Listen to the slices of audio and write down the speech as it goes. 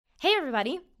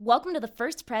everybody. Welcome to the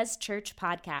First Pres Church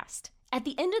podcast. At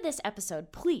the end of this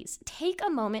episode, please take a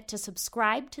moment to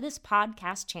subscribe to this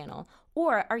podcast channel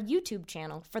or our YouTube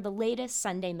channel for the latest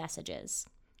Sunday messages.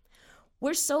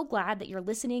 We're so glad that you're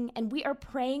listening, and we are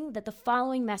praying that the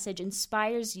following message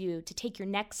inspires you to take your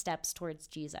next steps towards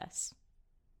Jesus.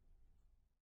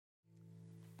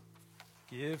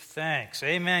 Give thanks.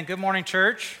 Amen. Good morning,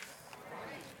 church.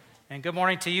 And good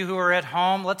morning to you who are at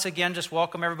home. Let's again just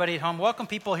welcome everybody at home. Welcome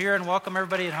people here and welcome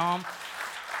everybody at home.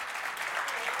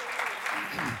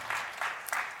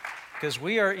 Because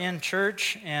we are in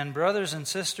church, and brothers and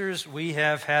sisters, we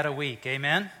have had a week.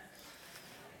 Amen?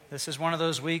 This is one of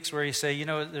those weeks where you say, you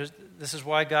know, this is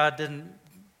why God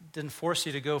didn't force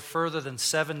you to go further than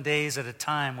 7 days at a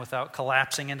time without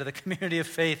collapsing into the community of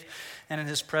faith and in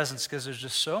His presence, because there's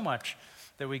just so much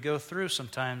that we go through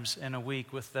sometimes in a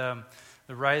week with the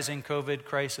rising COVID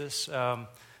crisis.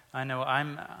 I know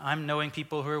I'm knowing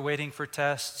people who are waiting for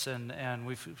tests, and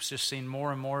we've just seen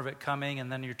more and more of it coming,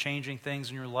 and then you're changing things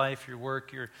in your life, your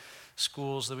work, your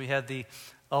schools. That we had the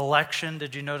election.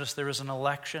 Did you notice there was an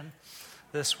election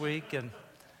this week?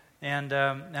 And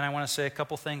I want to say a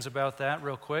couple things about that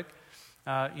real quick.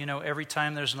 Every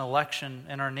time there's an election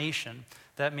in our nation,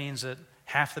 that means that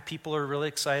half the people are really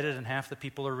excited and half the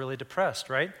people are really depressed,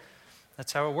 right?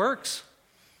 That's how it works.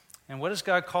 And what does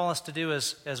God call us to do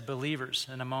as believers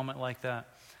in a moment like that?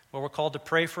 Well, we're called to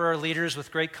pray for our leaders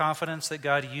with great confidence that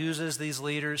God uses these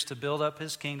leaders to build up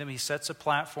His kingdom. He sets a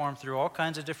platform through all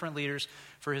kinds of different leaders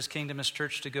for His kingdom, His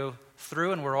church to go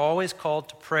through, and we're always called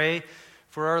to pray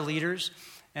for our leaders.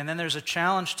 And then there's a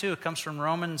challenge too. It comes from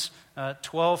Romans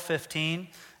 12:15.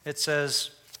 It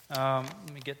says,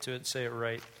 let me get to it and say it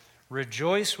right.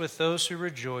 Rejoice with those who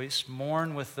rejoice,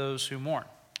 mourn with those who mourn.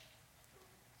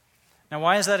 Now,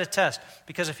 why is that a test?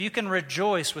 Because if you can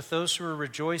rejoice with those who are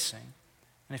rejoicing,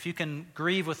 and if you can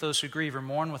grieve with those who grieve or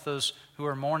mourn with those who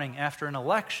are mourning after an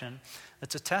election,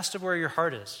 it's a test of where your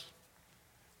heart is,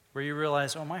 where you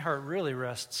realize, oh, my heart really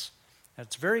rests at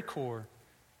its very core,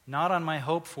 not on my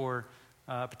hope for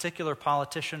a particular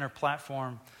politician or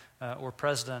platform or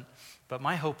president, but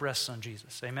my hope rests on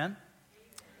Jesus. Amen?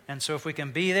 And so if we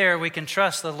can be there, we can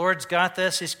trust the Lord's got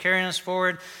this. He's carrying us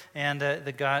forward, and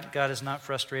God is not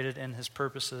frustrated in His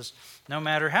purposes, no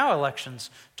matter how elections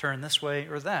turn this way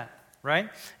or that, right?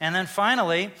 And then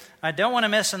finally, I don't want to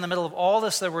miss in the middle of all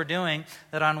this that we're doing,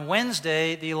 that on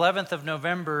Wednesday, the 11th of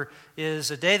November,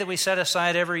 is a day that we set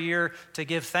aside every year to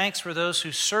give thanks for those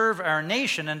who serve our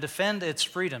nation and defend its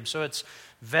freedom. So it's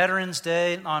Veterans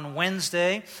Day on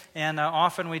Wednesday, and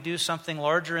often we do something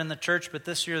larger in the church, but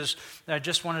this year I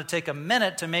just wanted to take a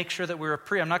minute to make sure that we're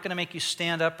I'm not going to make you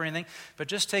stand up or anything, but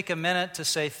just take a minute to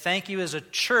say thank you as a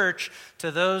church to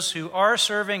those who are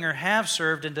serving or have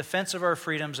served in defense of our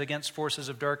freedoms against forces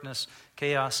of darkness,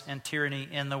 chaos, and tyranny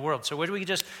in the world. So would we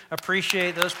just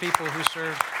appreciate those people who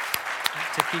serve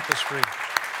to keep us free?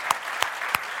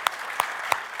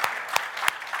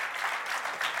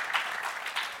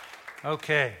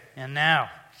 Okay, and now,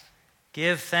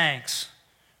 give thanks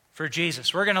for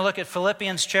Jesus. We're going to look at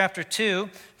Philippians chapter 2,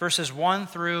 verses 1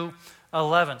 through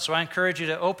 11. So I encourage you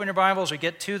to open your Bibles or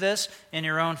get to this in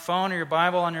your own phone or your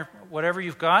Bible on your whatever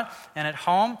you've got. And at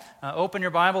home, open your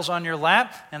Bibles on your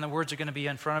lap, and the words are going to be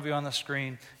in front of you on the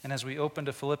screen. And as we open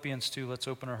to Philippians 2, let's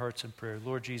open our hearts in prayer.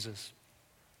 Lord Jesus,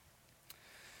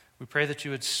 we pray that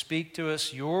you would speak to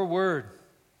us your word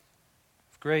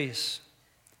of grace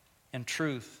and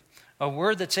truth. A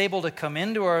word that's able to come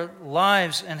into our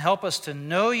lives and help us to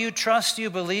know you, trust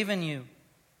you, believe in you,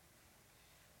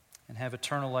 and have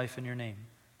eternal life in your name.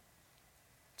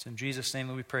 It's in Jesus' name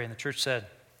that we pray. And the church said,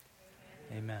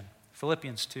 Amen.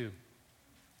 Philippians 2.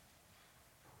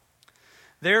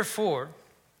 Therefore,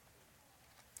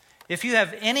 if you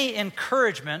have any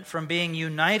encouragement from being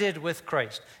united with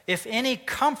Christ, if any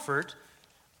comfort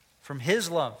from His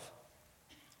love,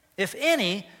 if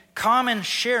any common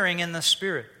sharing in the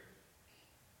Spirit,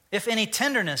 if any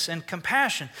tenderness and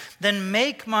compassion, then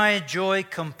make my joy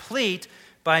complete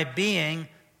by being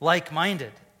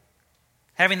like-minded,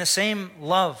 having the same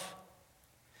love,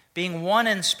 being one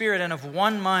in spirit and of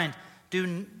one mind.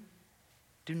 Do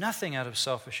nothing out of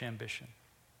selfish ambition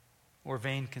or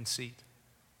vain conceit.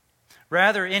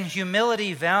 Rather, in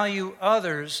humility, value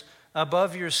others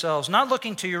above yourselves, not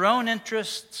looking to your own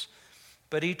interests,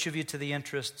 but each of you to the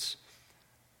interests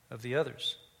of the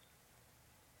others.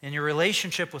 In your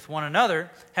relationship with one another,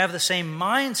 have the same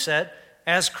mindset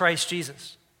as Christ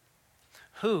Jesus,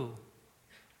 who,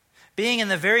 Being in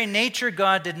the very nature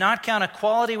God, did not count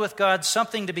equality with God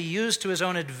something to be used to his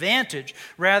own advantage.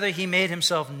 Rather, he made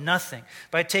himself nothing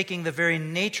by taking the very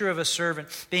nature of a servant.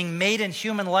 Being made in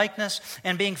human likeness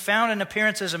and being found in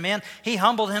appearance as a man, he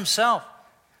humbled himself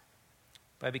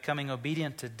by becoming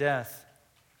obedient to death,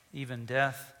 even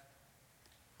death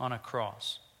on a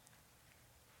cross.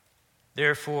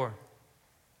 Therefore,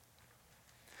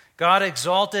 God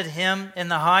exalted him in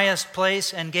the highest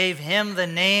place and gave him the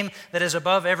name that is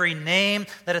above every name,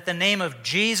 that at the name of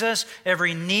Jesus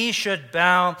every knee should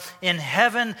bow in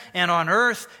heaven and on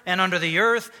earth and under the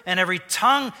earth, and every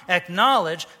tongue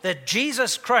acknowledge that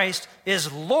Jesus Christ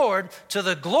is Lord, to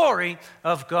the glory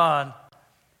of God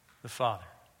the Father.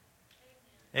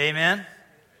 Amen?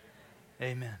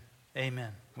 Amen.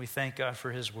 Amen. We thank God for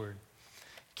his word.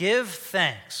 Give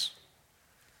thanks.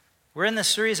 We're in this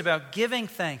series about giving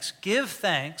thanks. Give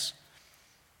thanks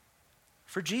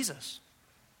for Jesus.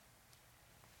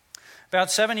 About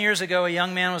 7 years ago, a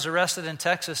young man was arrested in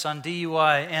Texas on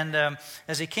DUI, and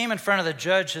as he came in front of the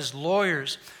judge, his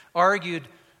lawyers argued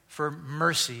for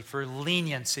mercy, for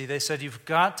leniency. They said, "You've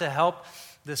got to help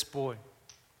this boy."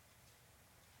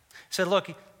 He said,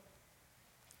 "Look,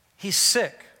 he's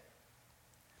sick.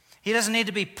 He doesn't need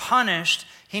to be punished.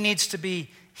 He needs to be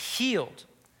healed.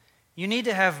 You need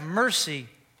to have mercy.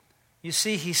 You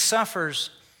see, he suffers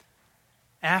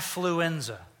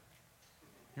affluenza."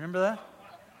 You remember that?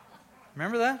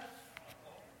 Remember that?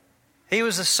 He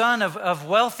was the son of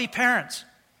wealthy parents.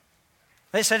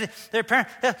 They said, their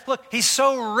parents, "Look, he's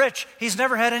so rich, he's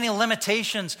never had any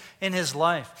limitations in his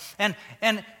life." And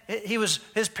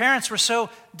his parents were so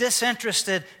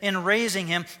disinterested in raising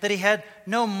him that he had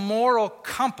no moral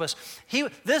compass.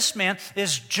 This man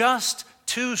is just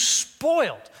too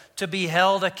spoiled to be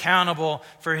held accountable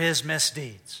for his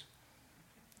misdeeds.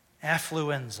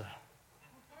 Affluenza,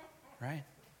 right?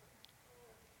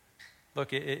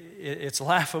 Look, it's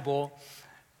laughable,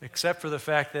 except for the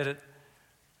fact that it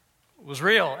was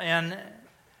real, and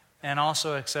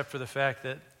also except for the fact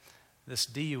that this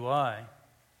DUI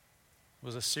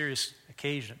was a serious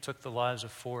occasion. It took the lives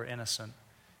of 4 innocent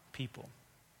people.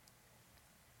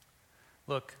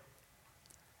 Look,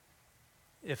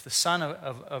 if the son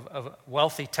of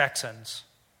wealthy Texans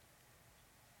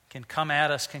can come at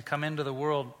us, can come into the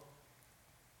world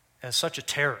as such a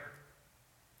terror,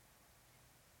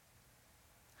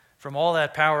 from all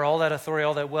that power, all that authority,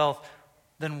 all that wealth,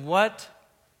 then what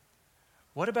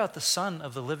about the Son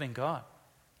of the living God?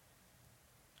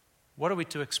 What are we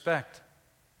to expect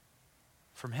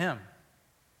from him?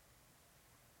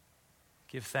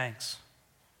 Give thanks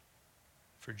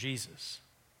for Jesus,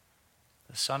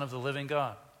 the Son of the living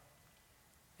God,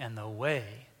 and the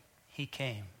way he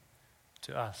came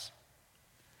to us.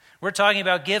 We're talking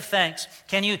about give thanks.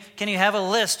 Can you have a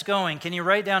list going? Can you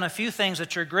write down a few things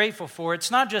that you're grateful for?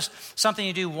 It's not just something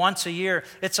you do once a year.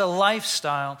 It's a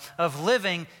lifestyle of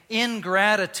living in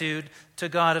gratitude to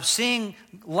God, of seeing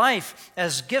life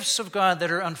as gifts of God that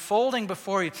are unfolding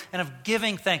before you, and of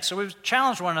giving thanks. So we've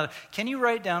challenged one another. Can you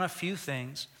write down a few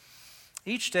things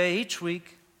each day, each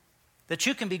week, that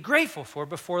you can be grateful for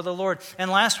before the Lord? And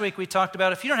last week we talked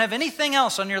about, if you don't have anything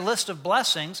else on your list of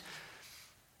blessings,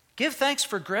 give thanks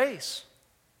for grace,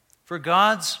 for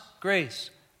God's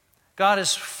grace. God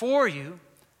is for you,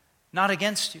 not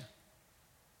against you.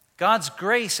 God's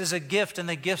grace is a gift, and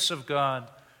the gifts of God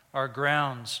are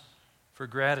grounds for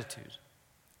gratitude.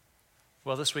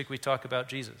 Well, this week we talk about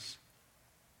Jesus.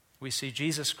 We see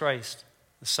Jesus Christ,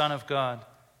 the Son of God,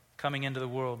 coming into the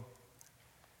world.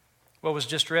 What was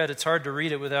just read, it's hard to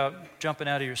read it without jumping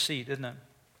out of your seat, isn't it?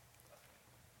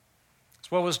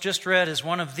 What was just read is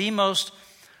one of the most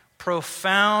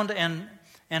profound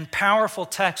and powerful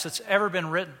text that's ever been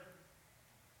written.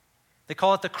 They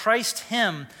call it the Christ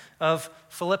hymn of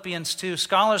Philippians 2.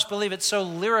 Scholars believe it's so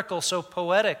lyrical, so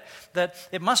poetic, that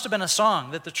it must have been a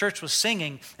song that the church was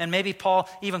singing, and maybe Paul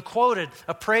even quoted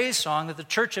a praise song that the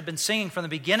church had been singing from the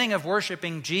beginning of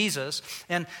worshiping Jesus,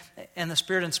 and the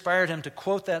Spirit inspired him to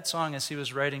quote that song as he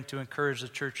was writing to encourage the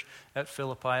church at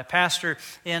Philippi. A pastor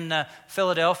in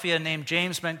Philadelphia named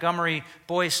James Montgomery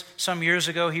Boyce some years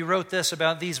ago, he wrote this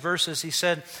about these verses. He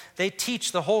said, "They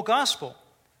teach the whole gospel."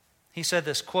 He said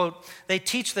this, quote, "They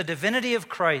teach the divinity of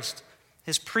Christ,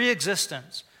 his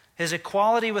pre-existence, his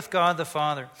equality with God the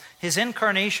Father, his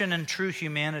incarnation and true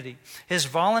humanity, his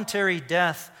voluntary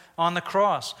death on the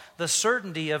cross, the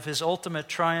certainty of his ultimate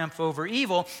triumph over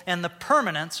evil, and the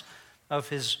permanence of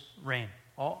his reign."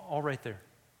 All right there.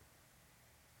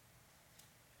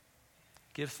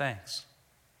 Give thanks.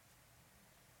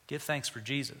 Give thanks for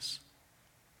Jesus,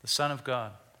 the Son of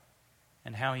God,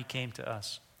 and how he came to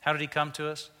us. How did he come to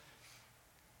us?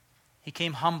 He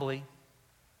came humbly.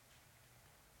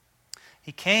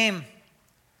 He came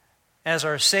as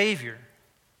our Savior.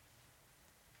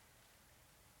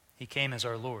 He came as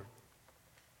our Lord.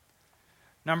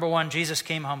 Number one, Jesus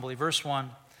came humbly. Verse 1,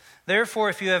 therefore,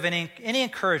 if you have any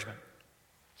encouragement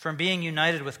from being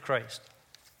united with Christ,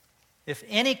 if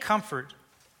any comfort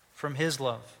from His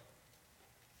love,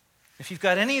 if you've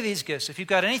got any of these gifts, if you've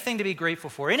got anything to be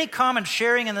grateful for, any common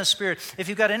sharing in the Spirit, if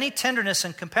you've got any tenderness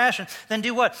and compassion, then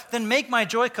do what? Then make my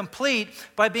joy complete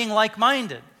by being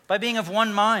like-minded, by being of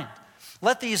one mind.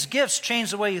 Let these gifts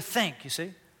change the way you think, you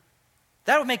see.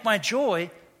 That would make my joy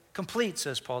complete,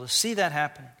 says Paul, to see that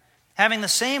happening. Having the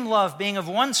same love, being of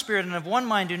one spirit and of one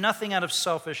mind, do nothing out of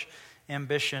selfish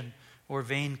ambition or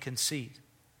vain conceit.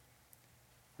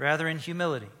 Rather, in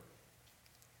humility,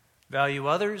 value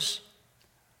others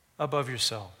above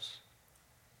yourselves.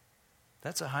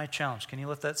 That's a high challenge. Can you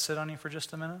let that sit on you for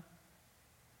just a minute?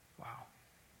 Wow.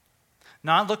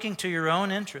 Not looking to your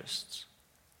own interests,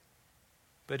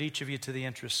 but each of you to the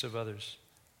interests of others.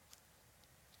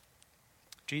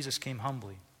 Jesus came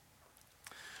humbly.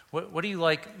 What do you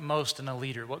like most in a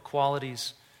leader? What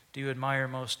qualities do you admire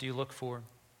most, do you look for?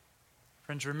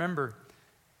 Friends, remember,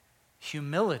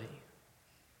 humility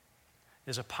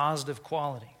is a positive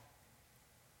quality.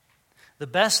 The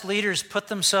best leaders put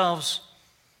themselves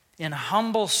in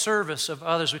humble service of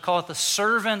others. We call it the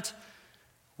servant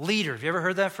leader. Have you ever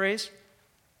heard that phrase?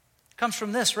 It comes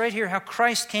from this right here, how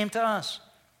Christ came to us.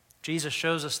 Jesus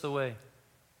shows us the way.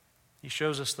 He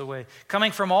shows us the way.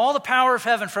 Coming from all the power of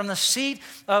heaven, from the seat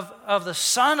of the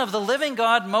Son of the living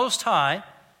God Most High,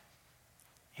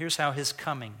 here's how His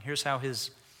coming, here's how His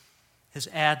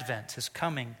advent, His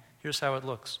coming, here's how it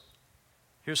looks.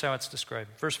 Here's how it's described.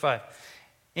 Verse 5.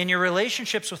 In your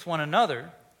relationships with one another,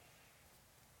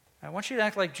 I want you to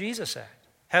act like Jesus acted.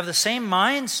 Have the same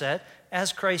mindset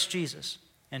as Christ Jesus.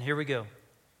 And here we go.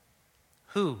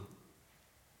 Who,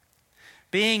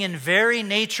 being in very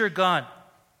nature God,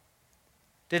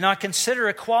 did not consider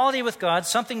equality with God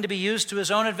something to be used to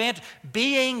His own advantage.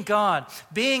 Being God,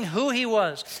 being who He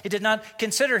was. He did not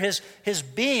consider his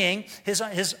being,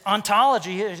 his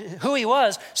ontology, who He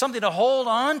was, something to hold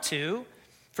on to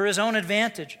for His own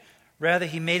advantage. Rather,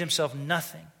 He made Himself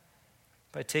nothing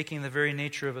by taking the very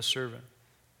nature of a servant,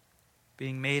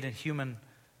 being made in human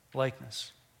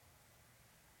likeness.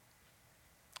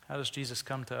 How does Jesus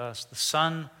come to us? The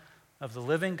Son of the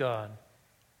living God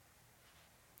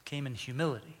came in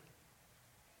humility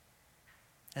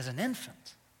as an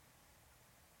infant,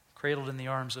 cradled in the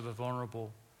arms of a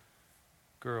vulnerable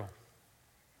girl.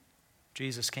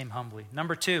 Jesus came humbly.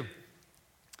 Number two,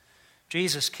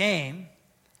 Jesus came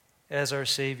as our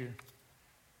Savior.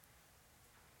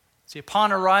 See,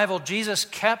 upon arrival, Jesus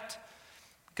kept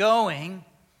going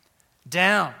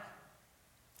down.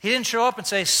 He didn't show up and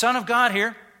say, Son of God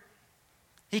here.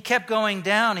 He kept going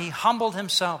down. He humbled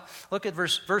Himself. Look at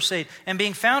verse 8. And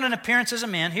being found in appearance as a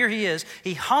man, here He is,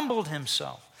 He humbled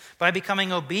Himself by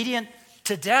becoming obedient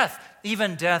to death,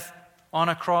 even death on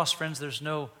a cross. Friends, there's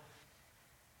no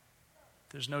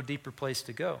deeper place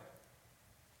to go.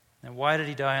 And why did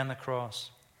He die on the cross?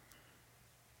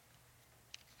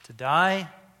 To die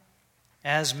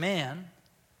as man,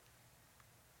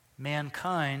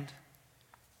 mankind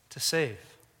to save.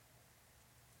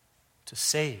 To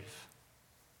save.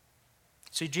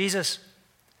 See, Jesus,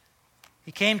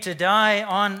 He came to die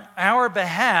on our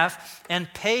behalf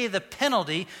and pay the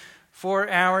penalty for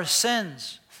our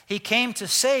sins. He came to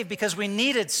save because we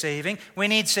needed saving. We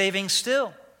need saving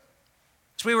still.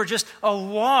 So we were just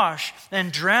awash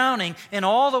and drowning in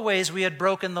all the ways we had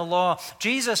broken the law.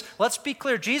 Jesus, let's be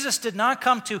clear, Jesus did not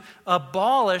come to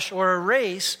abolish or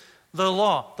erase the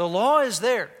law. The law is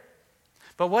there.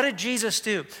 But what did Jesus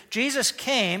do? Jesus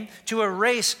came to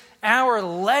erase our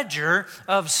ledger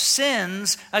of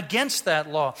sins against that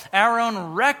law, our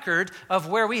own record of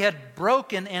where we had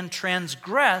broken and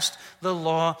transgressed the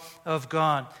law of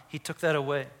God. He took that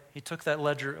away. He took that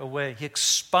ledger away. He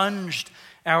expunged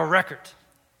our record,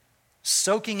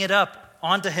 soaking it up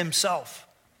onto Himself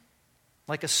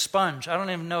like a sponge. I don't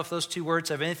even know if those two words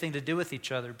have anything to do with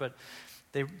each other, but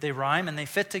they rhyme and they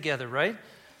fit together, right?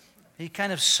 He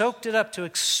kind of soaked it up to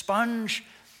expunge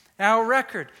our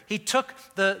record. He took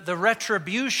the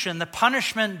retribution, the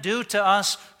punishment due to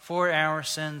us for our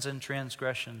sins and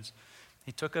transgressions.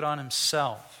 He took it on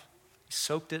Himself. He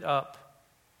soaked it up.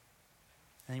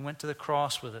 And He went to the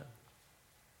cross with it.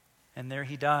 And there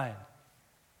He died.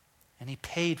 And He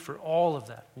paid for all of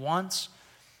that, once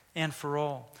and for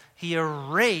all. He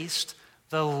erased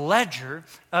the ledger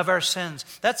of our sins.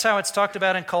 That's how it's talked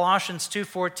about in Colossians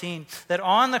 2:14, that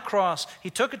on the cross, He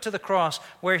took it to the cross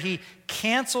where He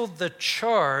canceled the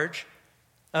charge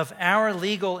of our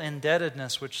legal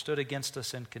indebtedness which stood against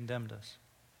us and condemned us.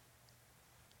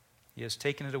 He has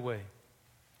taken it away,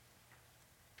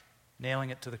 nailing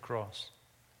it to the cross.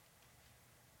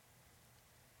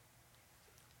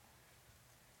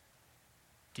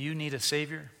 Do you need a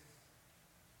Savior?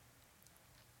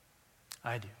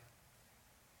 I do.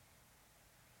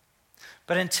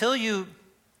 But until you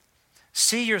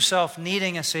see yourself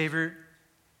needing a Savior,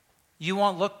 you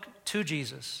won't look to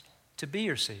Jesus to be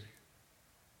your Savior.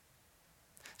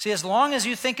 See, as long as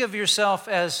you think of yourself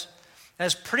as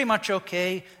pretty much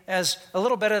okay, as a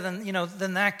little better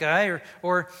than that guy,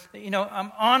 or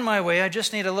I'm on my way, I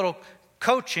just need a little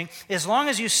coaching. As long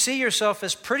as you see yourself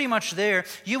as pretty much there,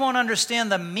 you won't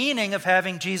understand the meaning of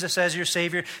having Jesus as your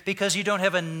Savior because you don't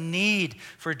have a need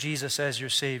for Jesus as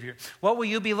your Savior. What will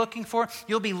you be looking for?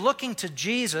 You'll be looking to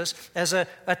Jesus as a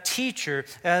teacher,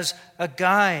 as a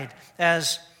guide,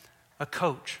 as a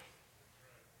coach.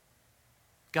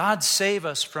 God save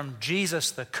us from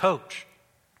Jesus the coach.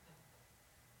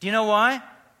 Do you know why?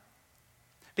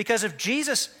 Because if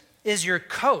Jesus is your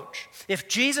coach, if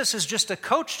Jesus is just a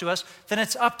coach to us, then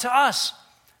it's up to us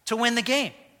to win the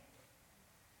game.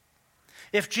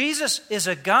 If Jesus is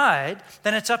a guide,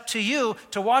 then it's up to you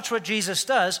to watch what Jesus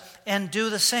does and do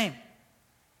the same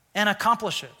and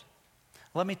accomplish it.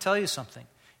 Let me tell you something.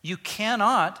 You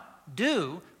cannot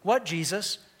do what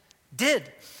Jesus did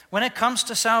when it comes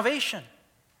to salvation.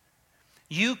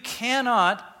 You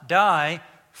cannot die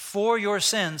for your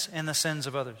sins and the sins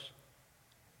of others.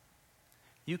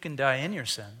 You can die in your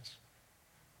sins,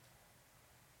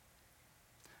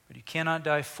 but you cannot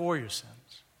die for your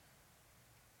sins.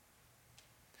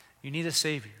 You need a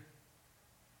Savior.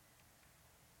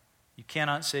 You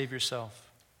cannot save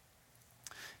yourself.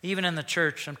 Even in the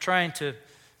church, I'm trying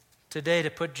today to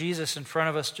put Jesus in front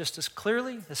of us just as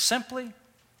clearly, as simply.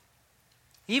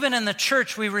 Even in the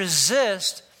church, we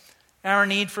resist our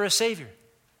need for a Savior.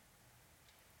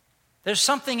 There's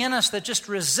something in us that just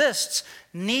resists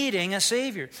needing a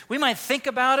Savior. We might think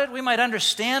about it, we might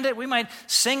understand it, we might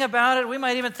sing about it, we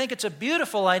might even think it's a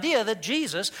beautiful idea that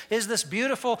Jesus is this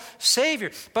beautiful Savior,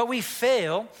 but we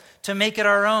fail to make it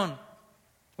our own.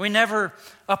 We never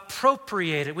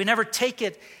appropriate it, we never take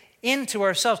it into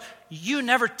ourselves. You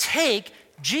never take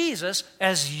Jesus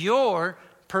as your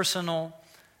personal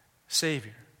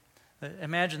Savior.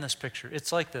 Imagine this picture.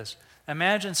 It's like this.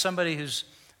 Imagine somebody whose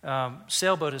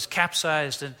sailboat is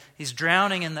capsized and he's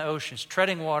drowning in the ocean. He's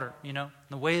treading water,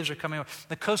 the waves are coming over.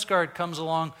 The Coast Guard comes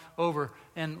along over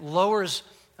and lowers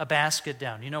a basket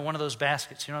down. One of those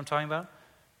baskets, you know what I'm talking about?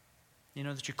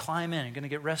 That you climb in, you're going to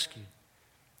get rescued.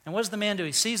 And what does the man do?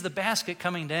 He sees the basket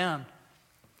coming down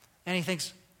and he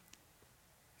thinks,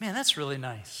 man, that's really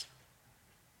nice.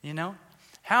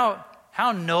 How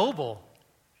noble.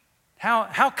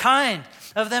 How kind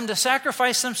of them to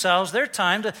sacrifice themselves, their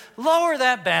time, to lower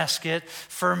that basket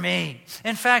for me.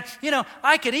 In fact,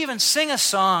 I could even sing a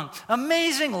song,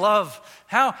 Amazing Love.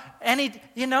 And he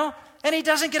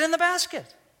doesn't get in the basket.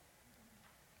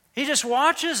 He just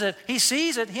watches it, he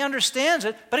sees it, he understands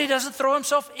it, but he doesn't throw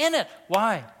himself in it.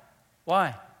 Why?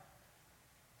 Because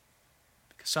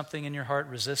something in your heart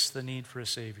resists the need for a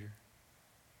Savior.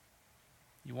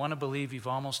 You want to believe you've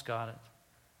almost got it.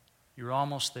 You're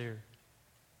almost there.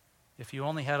 If you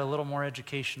only had a little more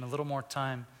education, a little more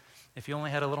time, if you only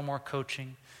had a little more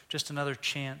coaching, just another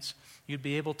chance, you'd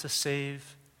be able to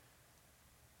save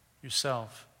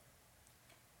yourself.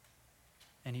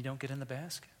 And you don't get in the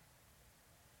basket.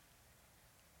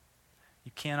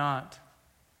 You cannot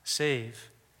save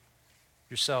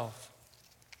yourself.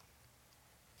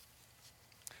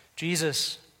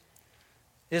 Jesus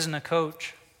isn't a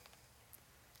coach.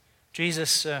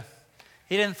 Jesus,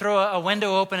 he didn't throw a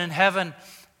window open in heaven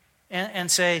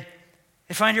and say,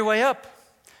 hey, find your way up.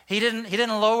 He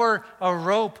didn't lower a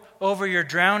rope over your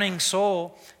drowning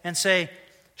soul and say,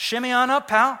 shimmy on up,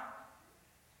 pal.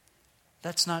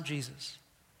 That's not Jesus.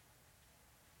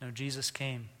 No, Jesus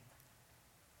came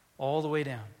all the way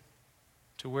down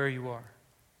to where you are.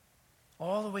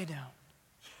 All the way down.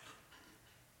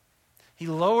 He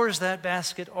lowers that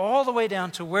basket all the way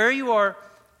down to where you are,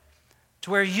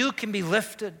 to where you can be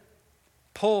lifted,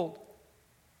 pulled,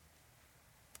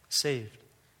 saved.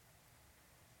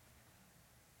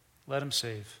 Let him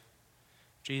save.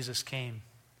 Jesus came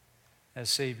as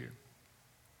Savior.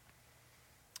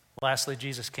 Lastly,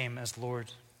 Jesus came as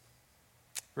Lord.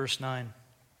 Verse 9.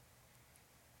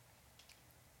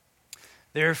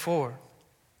 Therefore,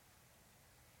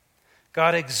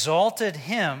 God exalted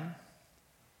him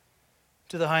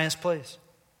to the highest place.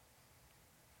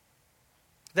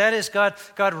 That is,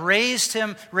 God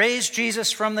raised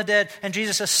Jesus from the dead, and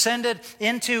Jesus ascended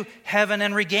into heaven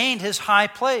and regained his high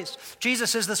place.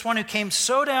 Jesus is this one who came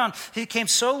so down, he came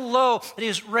so low that he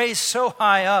was raised so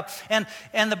high up. And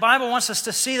the Bible wants us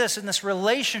to see this in this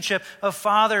relationship of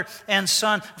Father and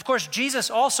Son. Of course, Jesus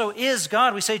also is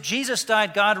God. We say Jesus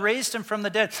died, God raised him from the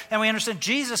dead. And we understand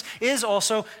Jesus is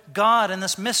also God in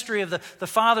this mystery of the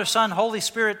Father, Son, Holy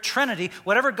Spirit, Trinity.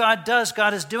 Whatever God does,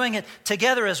 God is doing it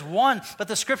together as one. But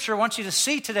the Scripture wants you to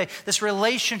see today this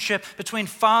relationship between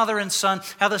Father and Son,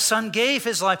 how the Son gave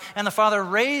his life and the Father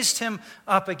raised him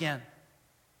up again.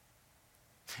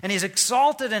 And he's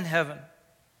exalted in heaven.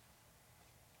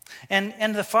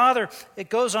 And the Father, it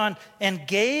goes on, and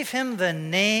gave him the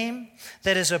name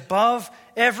that is above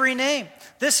every name.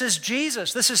 This is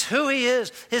Jesus. This is who he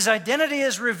is. His identity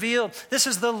is revealed. This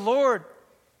is the Lord.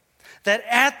 That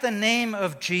at the name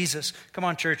of Jesus, come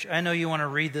on, church, I know you want to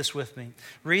read this with me.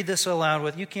 Read this aloud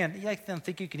with, I don't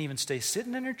think you can even stay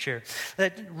sitting in your chair.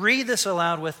 Read this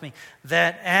aloud with me.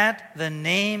 That at the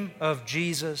name of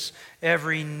Jesus,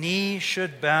 every knee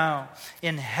should bow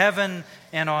in heaven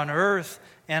and on earth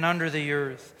and under the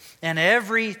earth, and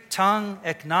every tongue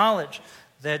acknowledge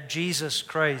that Jesus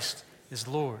Christ is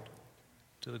Lord,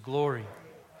 to the glory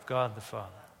of God the Father.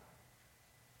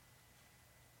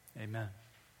 Amen.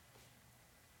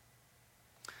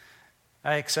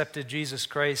 I accepted Jesus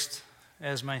Christ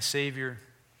as my Savior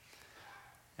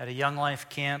at a Young Life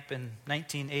camp in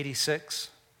 1986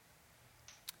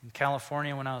 in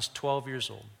California when I was 12 years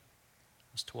old.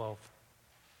 I was 12.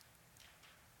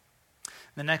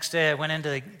 The next day I went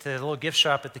into the little gift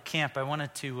shop at the camp. I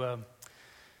wanted to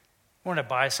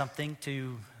buy something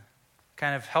to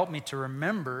kind of help me to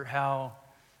remember how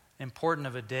important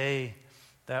of a day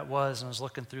that was. And I was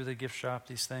looking through the gift shop,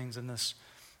 these things, and this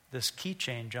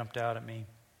keychain jumped out at me.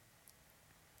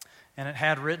 And it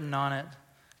had written on it,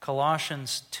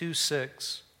 Colossians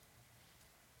 2:6.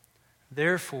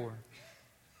 Therefore,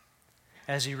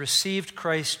 as you received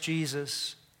Christ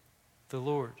Jesus, the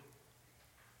Lord,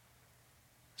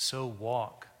 so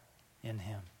walk in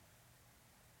him.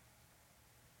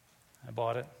 I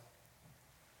bought it.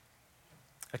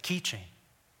 A keychain.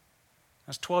 I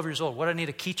was 12 years old. What do I need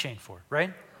a keychain for,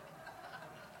 right?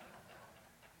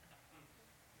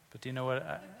 But do you know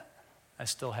what? I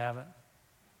still have it.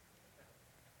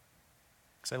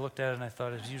 Because I looked at it and I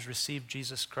thought, as you've received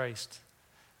Jesus Christ,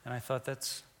 and I thought,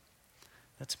 that's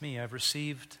me. I've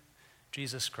received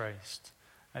Jesus Christ.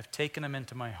 I've taken him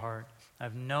into my heart.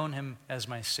 I've known him as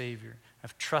my Savior.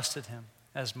 I've trusted him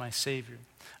as my Savior.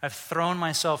 I've thrown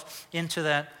myself into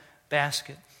that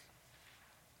basket.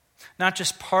 Not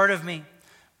just part of me,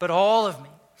 but all of me.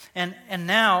 And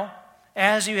now,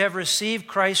 as you have received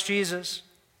Christ Jesus,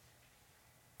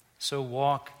 so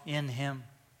walk in him.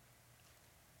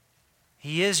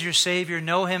 He is your Savior.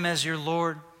 Know him as your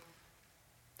Lord.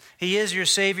 He is your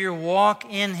Savior. Walk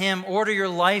in him. Order your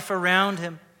life around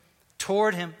him,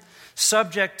 toward him,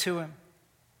 subject to him.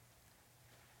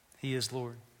 He is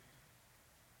Lord.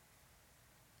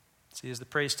 See, as the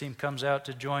praise team comes out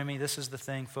to join me, this is the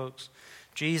thing, folks.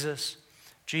 Jesus,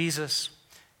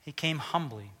 he came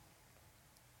humbly.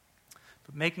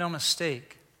 But make no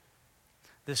mistake,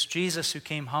 this Jesus who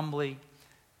came humbly,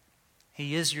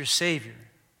 he is your Savior.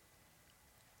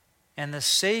 And the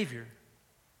Savior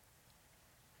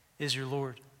is your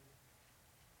Lord.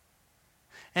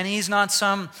 And he's not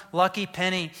some lucky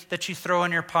penny that you throw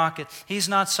in your pocket. He's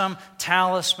not some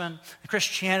talisman.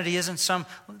 Christianity isn't some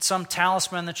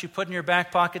talisman that you put in your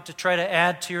back pocket to try to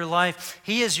add to your life.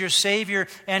 He is your Savior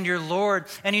and your Lord.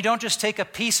 And you don't just take a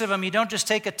piece of him. You don't just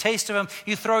take a taste of him.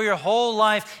 You throw your whole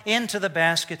life into the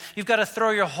basket. You've got to throw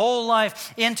your whole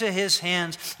life into his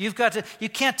hands. You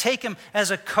can't take him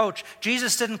as a coach.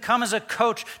 Jesus didn't come as a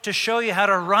coach to show you how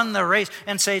to run the race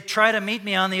and say, try to meet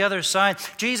me on the other side.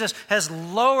 Jesus has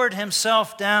lowered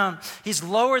himself down. He's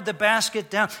lowered the basket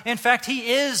down. In fact,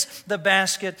 he is the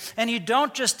basket. And you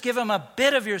don't just give him a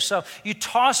bit of yourself. You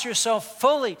toss yourself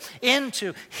fully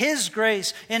into his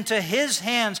grace, into his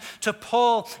hands to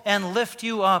pull and lift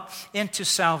you up into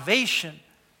salvation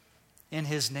in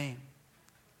his name.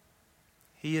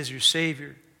 He is your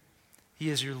Savior. He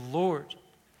is your Lord.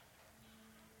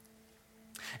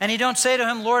 And you don't say to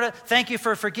him, Lord, thank you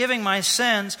for forgiving my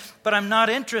sins, but I'm not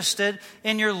interested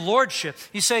in your lordship.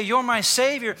 You say, you're my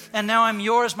Savior, and now I'm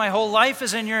yours. My whole life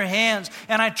is in your hands,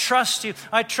 and I trust you.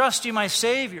 I trust you, my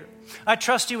Savior. I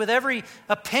trust you with every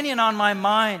opinion on my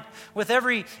mind, with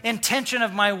every intention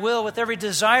of my will, with every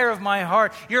desire of my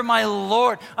heart. You're my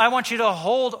Lord. I want you to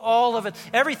hold all of it.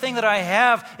 Everything that I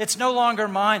have, it's no longer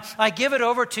mine. I give it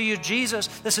over to you, Jesus.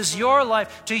 This is your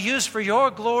life to use for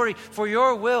your glory, for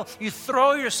your will. You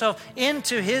throw yourself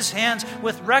into his hands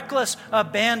with reckless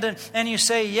abandon, and you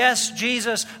say, yes,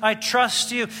 Jesus, I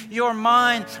trust you. You're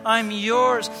mine. I'm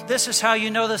yours. This is how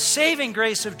you know the saving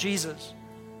grace of Jesus.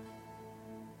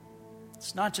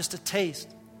 It's not just a taste.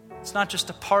 It's not just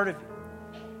a part of you.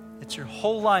 It's your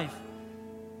whole life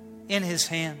in his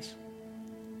hands.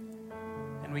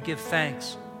 And we give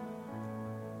thanks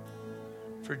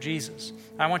for Jesus.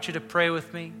 I want you to pray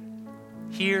with me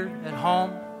here at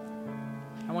home.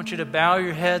 I want you to bow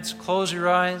your heads, close your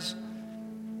eyes.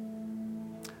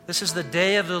 This is the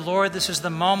day of the Lord. This is the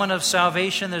moment of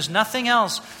salvation. There's nothing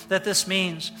else that this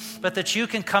means but that you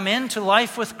can come into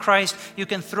life with Christ. You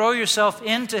can throw yourself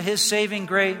into his saving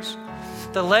grace.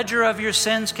 The ledger of your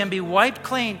sins can be wiped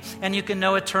clean, and you can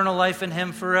know eternal life in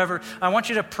him forever. I want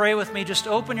you to pray with me. Just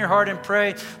open your heart and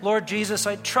pray. Lord Jesus,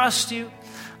 I trust you.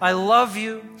 I love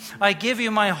you. I give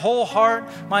you my whole heart,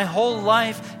 my whole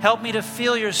life. Help me to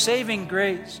feel your saving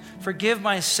grace. Forgive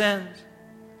my sins.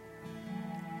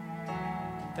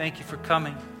 Thank you for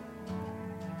coming.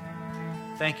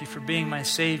 Thank you for being my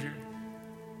Savior,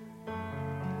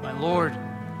 my Lord,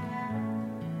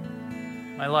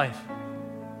 my life.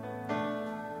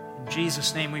 In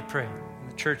Jesus' name we pray.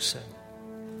 And the church said,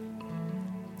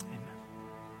 amen.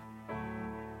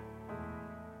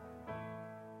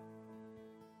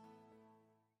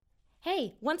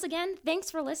 Hey, once again,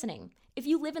 thanks for listening. If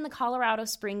you live in the Colorado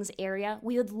Springs area,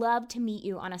 we would love to meet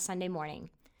you on a Sunday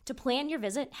morning. To plan your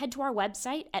visit, head to our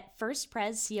website at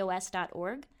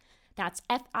firstprescos.org. That's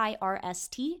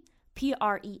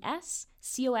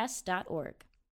FIRSTPRESCOS.org.